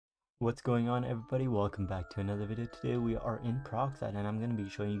What's going on, everybody? Welcome back to another video. Today we are in Peroxide and I'm going to be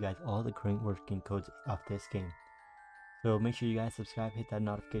showing you guys all the current working codes of this game. So make sure you guys subscribe, hit that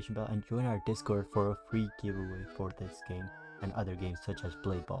notification bell, and join our Discord for a free giveaway for this game and other games such as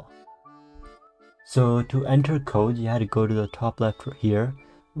Blade Ball. So to enter codes, you had to go to the top left here,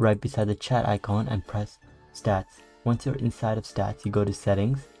 right beside the chat icon, and press stats. Once you're inside of stats, you go to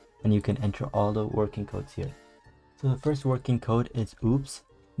settings and you can enter all the working codes here. So the first working code is oops.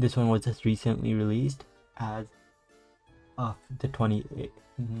 This one was just recently released as of the 28th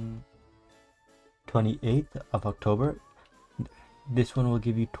of October. This one will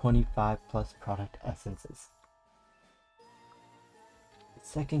give you 25 plus product essences. The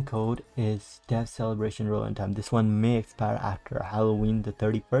second code is Dev Celebration Roll-in Time. This one may expire after Halloween the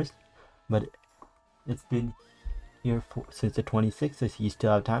 31st, but it's been here since the 26th, so you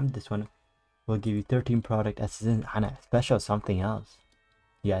still have time. This one will give you 13 product essences and a special something else.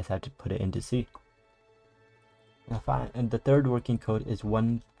 You guys have to put it in to see. And the third working code is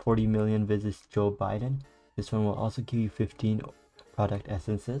 140 million visits Joe Biden. This one will also give you 15 product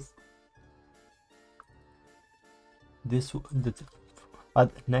essences. The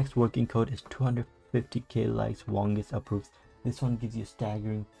next working code is 250k likes Wongest approves. This one gives you a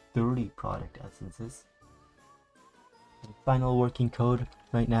staggering 30 product essences. The final working code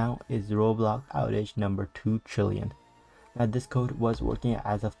right now is Roblox outage number 2 trillion. Now this code was working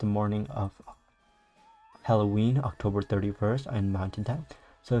as of the morning of Halloween, October 31st on Mountain Time.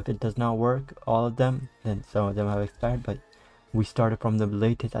 So if it does not work, all of them, then some of them have expired, but we started from the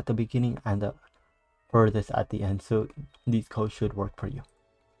latest at the beginning and the furthest at the end. So these codes should work for you.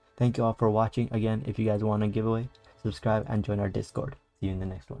 Thank you all for watching. Again, if you guys want a giveaway, subscribe and join our Discord. See you in the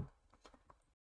next one.